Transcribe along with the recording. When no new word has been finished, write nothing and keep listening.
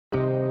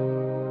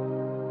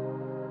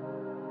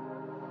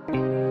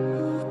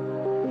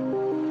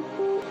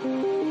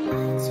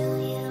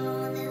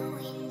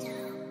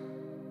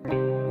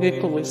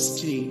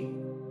Nicholas D.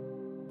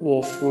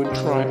 Wolfwood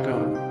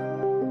Trigon.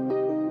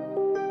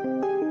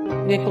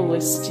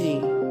 Nicholas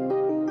D.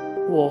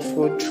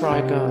 Wolfwood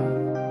Trigon.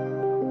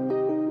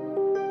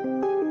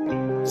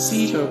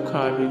 Seto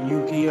Kaiba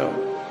Yu-Gi-Oh!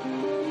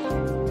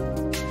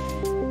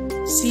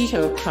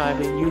 Seto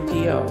Kaiba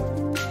Yu-Gi-Oh!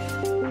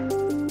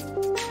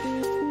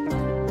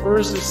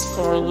 Urza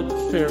Scarlet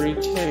Fairy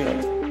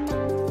Tale.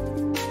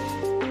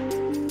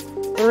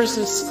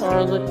 Urza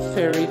Scarlet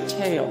Fairy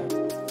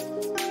Tale.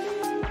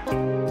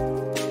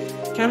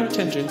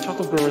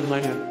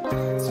 compellingthan.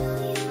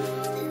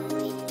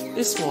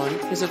 This one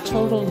is a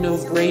total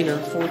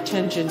no-brainer for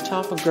Tenjin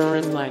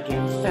Toppaguren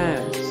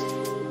fans.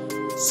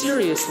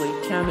 Seriously,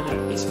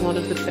 Kamina is one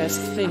of the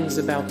best things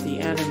about the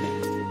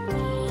anime.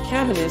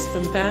 Kamina's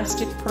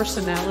bombastic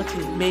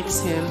personality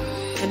makes him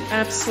an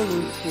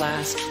absolute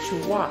blast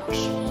to watch.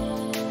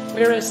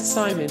 Whereas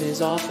Simon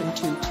is often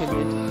too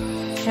timid,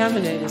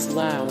 Kamina is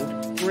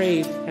loud,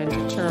 brave, and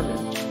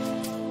determined.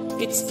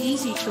 It's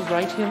easy to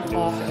write him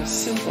off as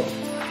simple,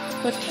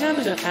 but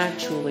Kamina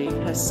actually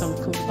has some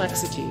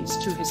complexities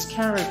to his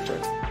character.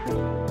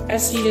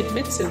 As he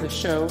admits in the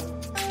show,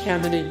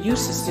 Kamina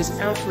uses his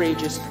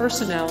outrageous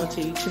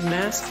personality to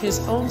mask his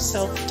own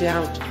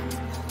self-doubt.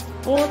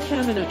 Or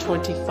Kamina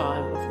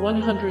 25 of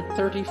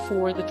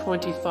 134, the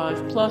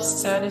 25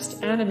 plus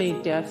saddest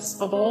anime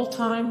deaths of all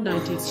time,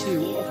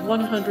 92 of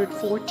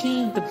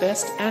 114, the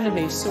best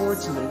anime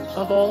swordsman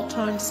of all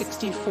time,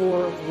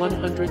 64 of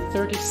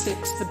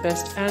 136, the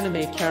best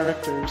anime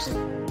characters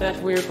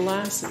that wear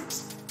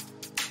glasses.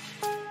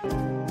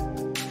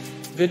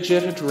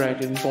 Vegeta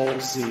Dragon Ball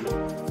Z.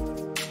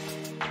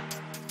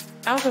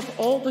 Out of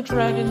all the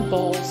Dragon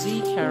Ball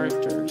Z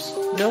characters,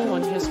 no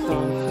one has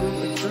gone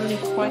through a journey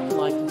quite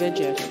like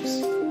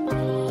Vegeta's.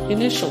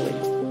 Initially,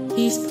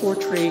 he's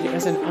portrayed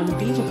as an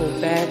unbeatable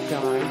bad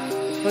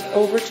guy, but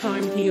over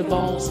time he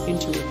evolves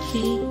into a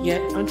key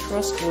yet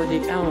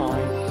untrustworthy ally.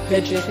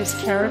 Vegeta's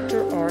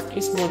character arc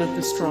is one of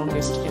the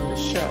strongest in the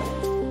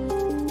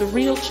show. The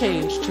real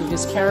change to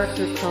his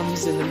character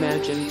comes in the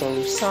Majin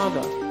Buu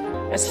saga,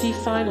 as he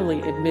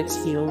finally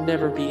admits he'll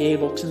never be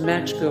able to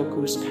match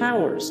Goku's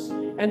powers,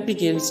 and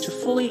begins to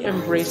fully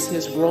embrace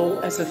his role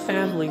as a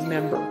family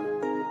member.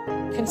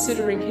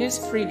 Considering his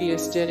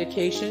previous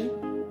dedication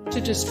to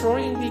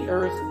destroying the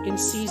Earth in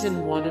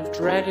Season 1 of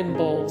Dragon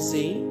Ball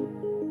Z,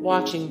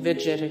 watching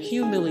Vegeta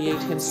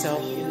humiliate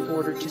himself in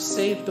order to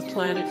save the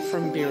planet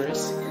from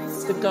Beerus,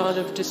 the god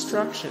of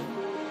destruction,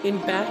 in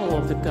Battle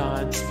of the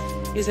Gods,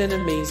 is an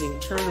amazing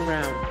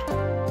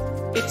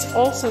turnaround. It's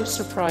also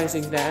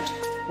surprising that,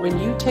 when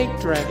you take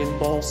Dragon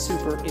Ball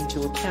Super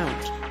into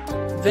account,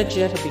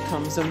 Vegeta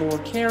becomes a more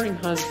caring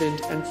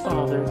husband and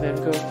father than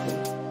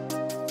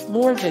Goku.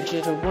 More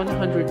Vegeta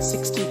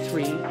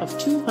 163 of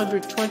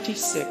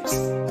 226,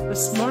 the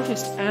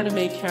smartest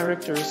anime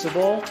characters of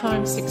all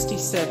time,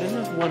 67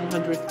 of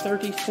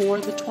 134,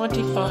 the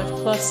 25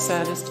 plus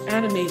saddest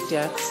anime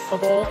deaths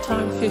of all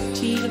time,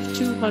 15 of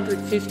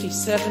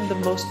 257, the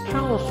most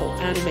powerful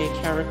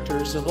anime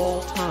characters of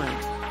all time.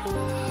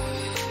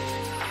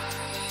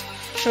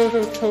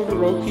 Shoto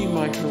Todoroki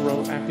My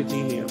Hero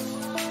Academia.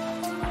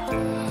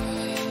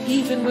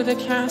 Even with a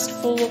cast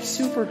full of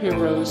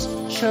superheroes,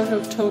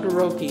 Shoto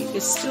Todoroki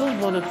is still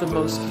one of the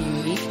most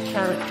unique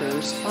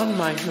characters on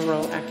My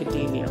Hero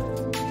Academia.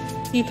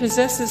 He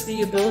possesses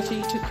the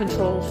ability to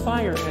control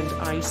fire and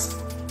ice,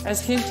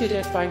 as hinted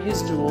at by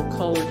his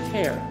dual-colored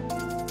hair.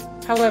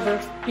 However,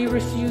 he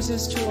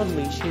refuses to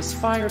unleash his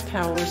fire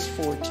powers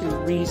for two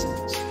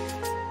reasons.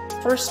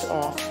 First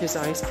off, his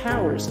ice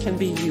powers can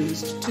be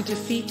used to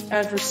defeat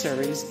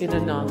adversaries in a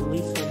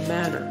non-lethal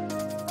manner.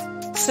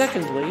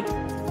 Secondly,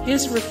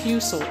 his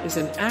refusal is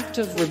an act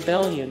of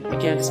rebellion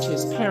against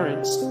his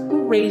parents,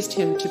 who raised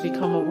him to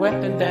become a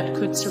weapon that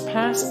could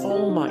surpass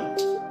all might.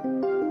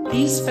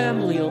 These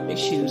familial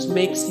issues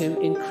makes him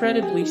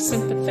incredibly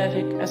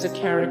sympathetic as a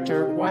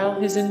character, while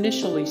his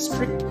initially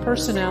strict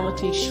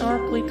personality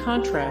sharply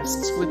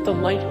contrasts with the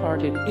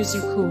light-hearted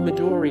Izuku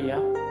Midoriya.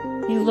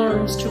 He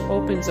learns to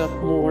open up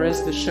more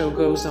as the show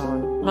goes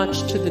on,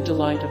 much to the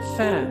delight of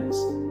fans.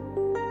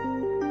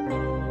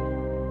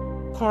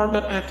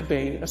 Karma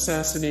Akabane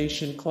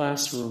Assassination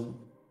Classroom.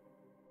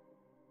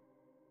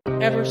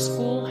 Every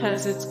school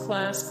has its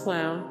class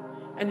clown,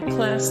 and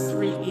Class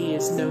 3E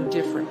is no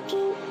different.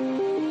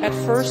 At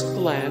first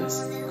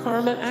glance,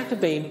 Karma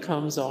Akabane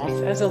comes off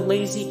as a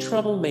lazy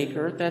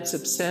troublemaker that's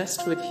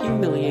obsessed with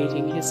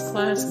humiliating his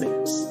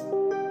classmates.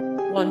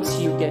 Once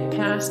you get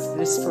past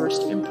this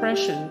first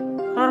impression,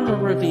 Karma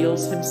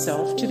reveals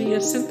himself to be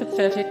a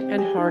sympathetic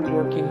and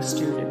hardworking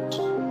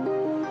student.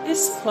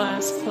 This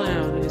class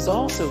clown is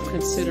also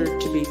considered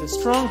to be the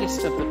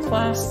strongest of the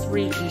Class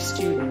 3E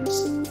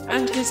students,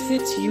 and his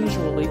hits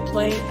usually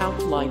play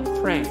out like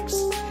pranks.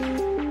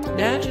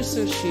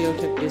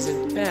 Nagasociota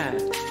isn't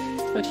bad,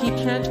 but he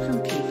can't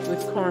compete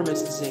with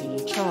Karma's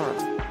zany charm.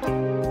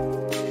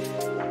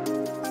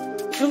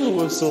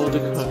 Killua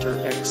Zoldyck Hunter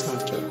x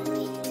Hunter.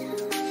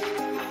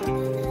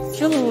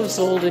 Killua's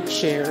Oldie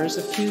shares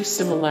a few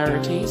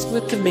similarities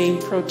with the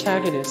main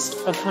protagonist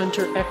of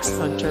Hunter x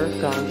Hunter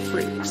Gone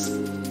Freaks.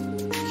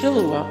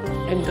 Killua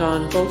and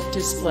Gon both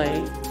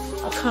display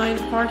a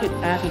kind-hearted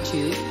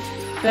attitude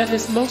that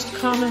is most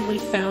commonly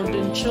found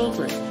in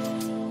children.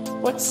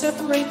 What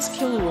separates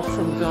Killua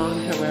from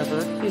Gon,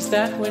 however, is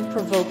that when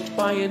provoked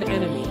by an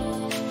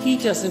enemy, he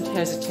doesn't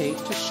hesitate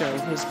to show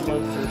his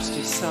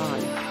bloodthirsty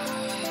side.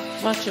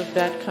 Much of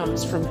that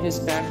comes from his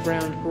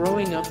background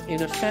growing up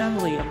in a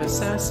family of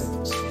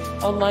assassins,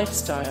 a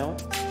lifestyle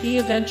he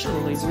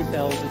eventually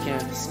rebelled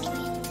against.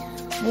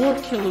 More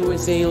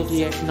Killua's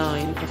Oldie at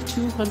 9 of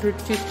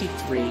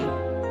 253,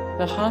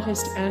 the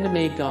hottest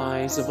anime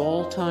guys of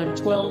all time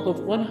 12 of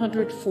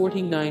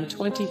 149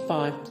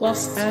 25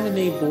 plus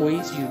anime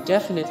boys you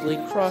definitely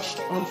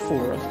crushed on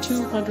 4 of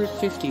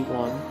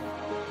 251,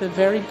 the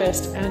very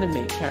best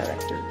anime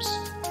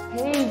characters.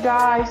 Hey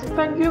guys,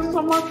 thank you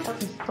so much for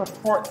the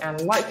support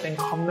and likes and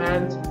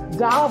comments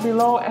down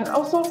below, and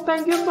also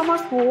thank you so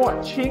much for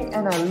watching,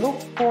 and I look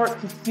forward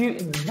to see you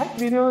in the next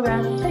video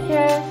then. Take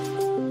care.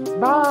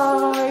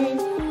 Bye.